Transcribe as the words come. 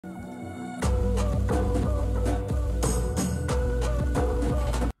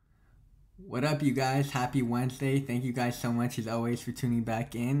What up, you guys? Happy Wednesday. Thank you guys so much as always for tuning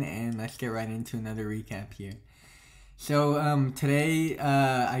back in, and let's get right into another recap here. So today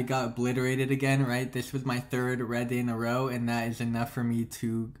I got obliterated again, right? This was my third red day in a row, and that is enough for me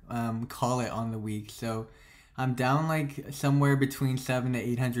to call it on the week. So I'm down like somewhere between $700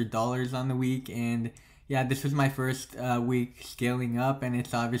 to $800 on the week, and yeah, this was my first week scaling up, and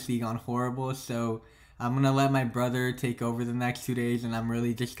it's obviously gone horrible. So I'm gonna let my brother take over the next 2 days, and I'm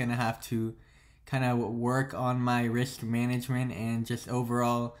really just gonna have to kind of work on my risk management and just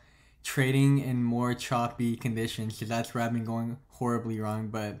overall trading in more choppy conditions, because that's where I've been going horribly wrong.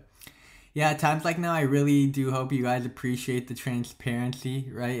 But yeah, at times like now, I really do hope you guys appreciate the transparency,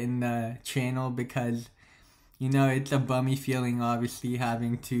 right, in the channel, because it's a bummy feeling, obviously,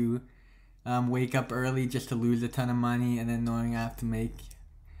 having to wake up early just to lose a ton of money, and then knowing I have to make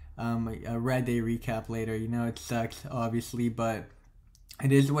a red day recap later. It sucks, obviously, but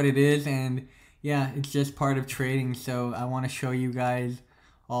it is what it is, and yeah, it's just part of trading. So I want to show you guys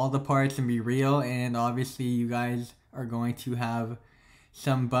all the parts and be real, and obviously you guys are going to have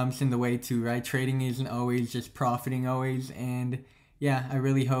some bumps in the way too, right? Trading isn't always just profiting always, and yeah, I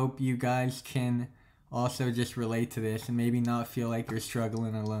really hope you guys can also just relate to this and maybe not feel like you're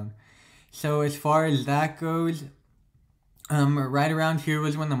struggling alone. So as far as that goes, right around here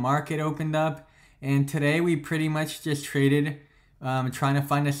was when the market opened up, and today we pretty much just traded trying to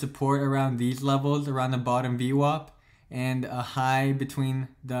find a support around these levels, around the bottom VWAP, and a high between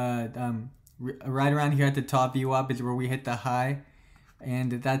the right around here at the top VWAP is where we hit the high,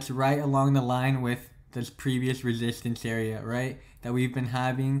 and that's right along the line with this previous resistance area, right, that we've been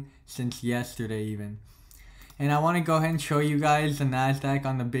having since yesterday even. And I want to go ahead and show you guys the NASDAQ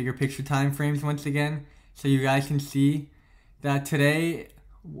on the bigger picture time frames once again, so you guys can see that today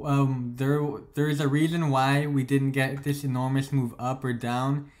there's a reason why we didn't get this enormous move up or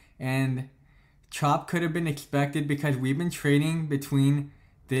down, and chop could have been expected because we've been trading between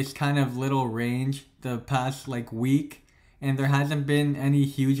this kind of little range the past like week, and there hasn't been any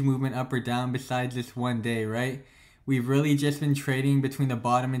huge movement up or down besides this one day, right? We've really just been trading between the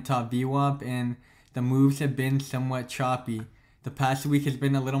bottom and top VWAP, and the moves have been somewhat choppy. The past week has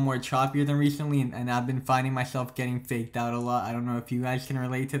been a little more choppier than recently, and I've been finding myself getting faked out a lot. I don't know if you guys can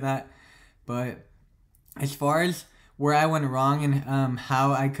relate to that, but as far as where I went wrong and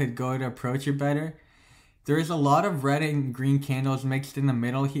how I could go to approach it better, there's a lot of red and green candles mixed in the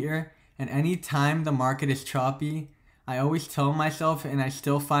middle here, and anytime the market is choppy, I always tell myself, and I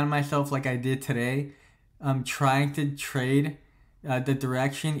still find myself like I did today, trying to trade the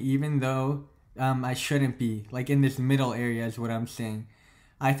direction even though I shouldn't be, like in this middle area is what I'm saying.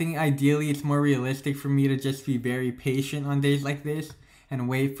 I think ideally it's more realistic for me to just be very patient on days like this and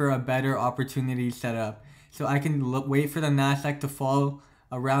wait for a better opportunity set up. So I can wait for the NASDAQ to fall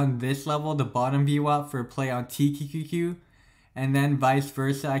around this level, the bottom VWAP, for a play on TQQQ, and then vice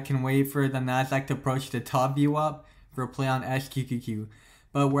versa, I can wait for the NASDAQ to approach the top VWAP for a play on SQQQ.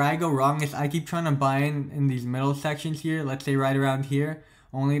 But where I go wrong is I keep trying to buy in these middle sections here, let's say right around here,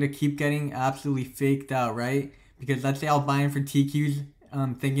 only to keep getting absolutely faked out, right? Because let's say I'll buy in for TQs,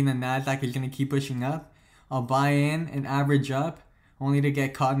 thinking the NASDAQ is going to keep pushing up. I'll buy in and average up, only to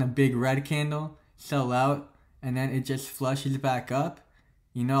get caught in a big red candle, sell out, and then it just flushes back up.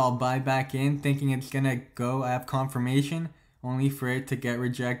 I'll buy back in thinking it's going to go, I have confirmation, only for it to get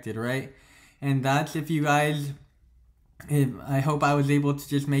rejected, right? And that's if you guys, I hope I was able to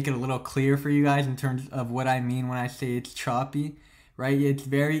just make it a little clear for you guys in terms of what I mean when I say it's choppy. Right, it's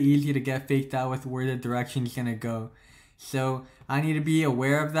very easy to get faked out with where the direction is going to go. So I need to be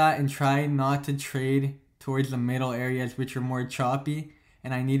aware of that and try not to trade towards the middle areas, which are more choppy.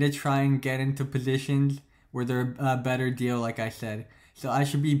 And I need to try and get into positions where they're a better deal, like I said. So I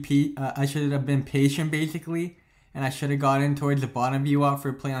should have been patient basically, and I should have got in towards the bottom VWAP for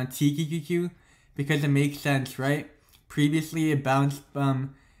a play on TQQQ, because it makes sense, right? Previously it bounced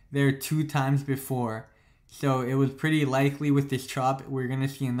there 2 times before. So it was pretty likely with this chop we're going to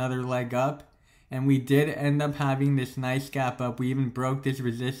see another leg up. And we did end up having this nice gap up. We even broke this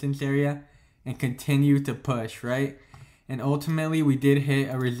resistance area and continued to push, right? And ultimately we did hit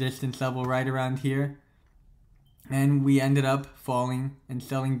a resistance level right around here. And we ended up falling and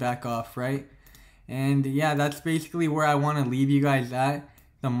selling back off, right? And yeah, that's basically where I want to leave you guys at.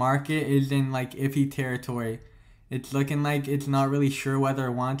 The market is in like iffy territory. It's looking like it's not really sure whether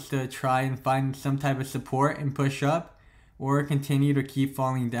it wants to try and find some type of support and push up, or continue to keep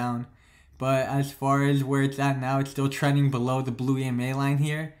falling down. But as far as where it's at now, it's still trending below the blue EMA line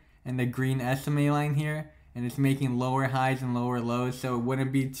here and the green SMA line here, and it's making lower highs and lower lows. So it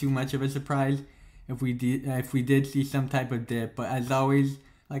wouldn't be too much of a surprise if we did see some type of dip. But as always,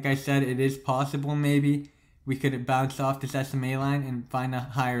 like I said, it is possible maybe we could bounce off this SMA line and find a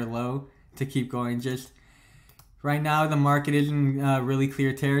higher low to keep going. Just right now, the market is in really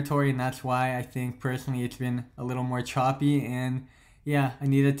clear territory, and that's why I think personally it's been a little more choppy. And yeah, I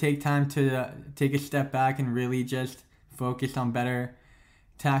need to take time to take a step back and really just focus on better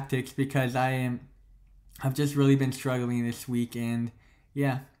tactics, because I've just really been struggling this week. And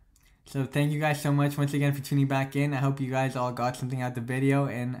yeah, so thank you guys so much once again for tuning back in. I hope you guys all got something out of the video,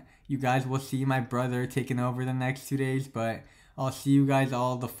 and you guys will see my brother taking over the next 2 days, but I'll see you guys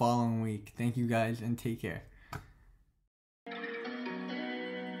all the following week. Thank you guys, and take care.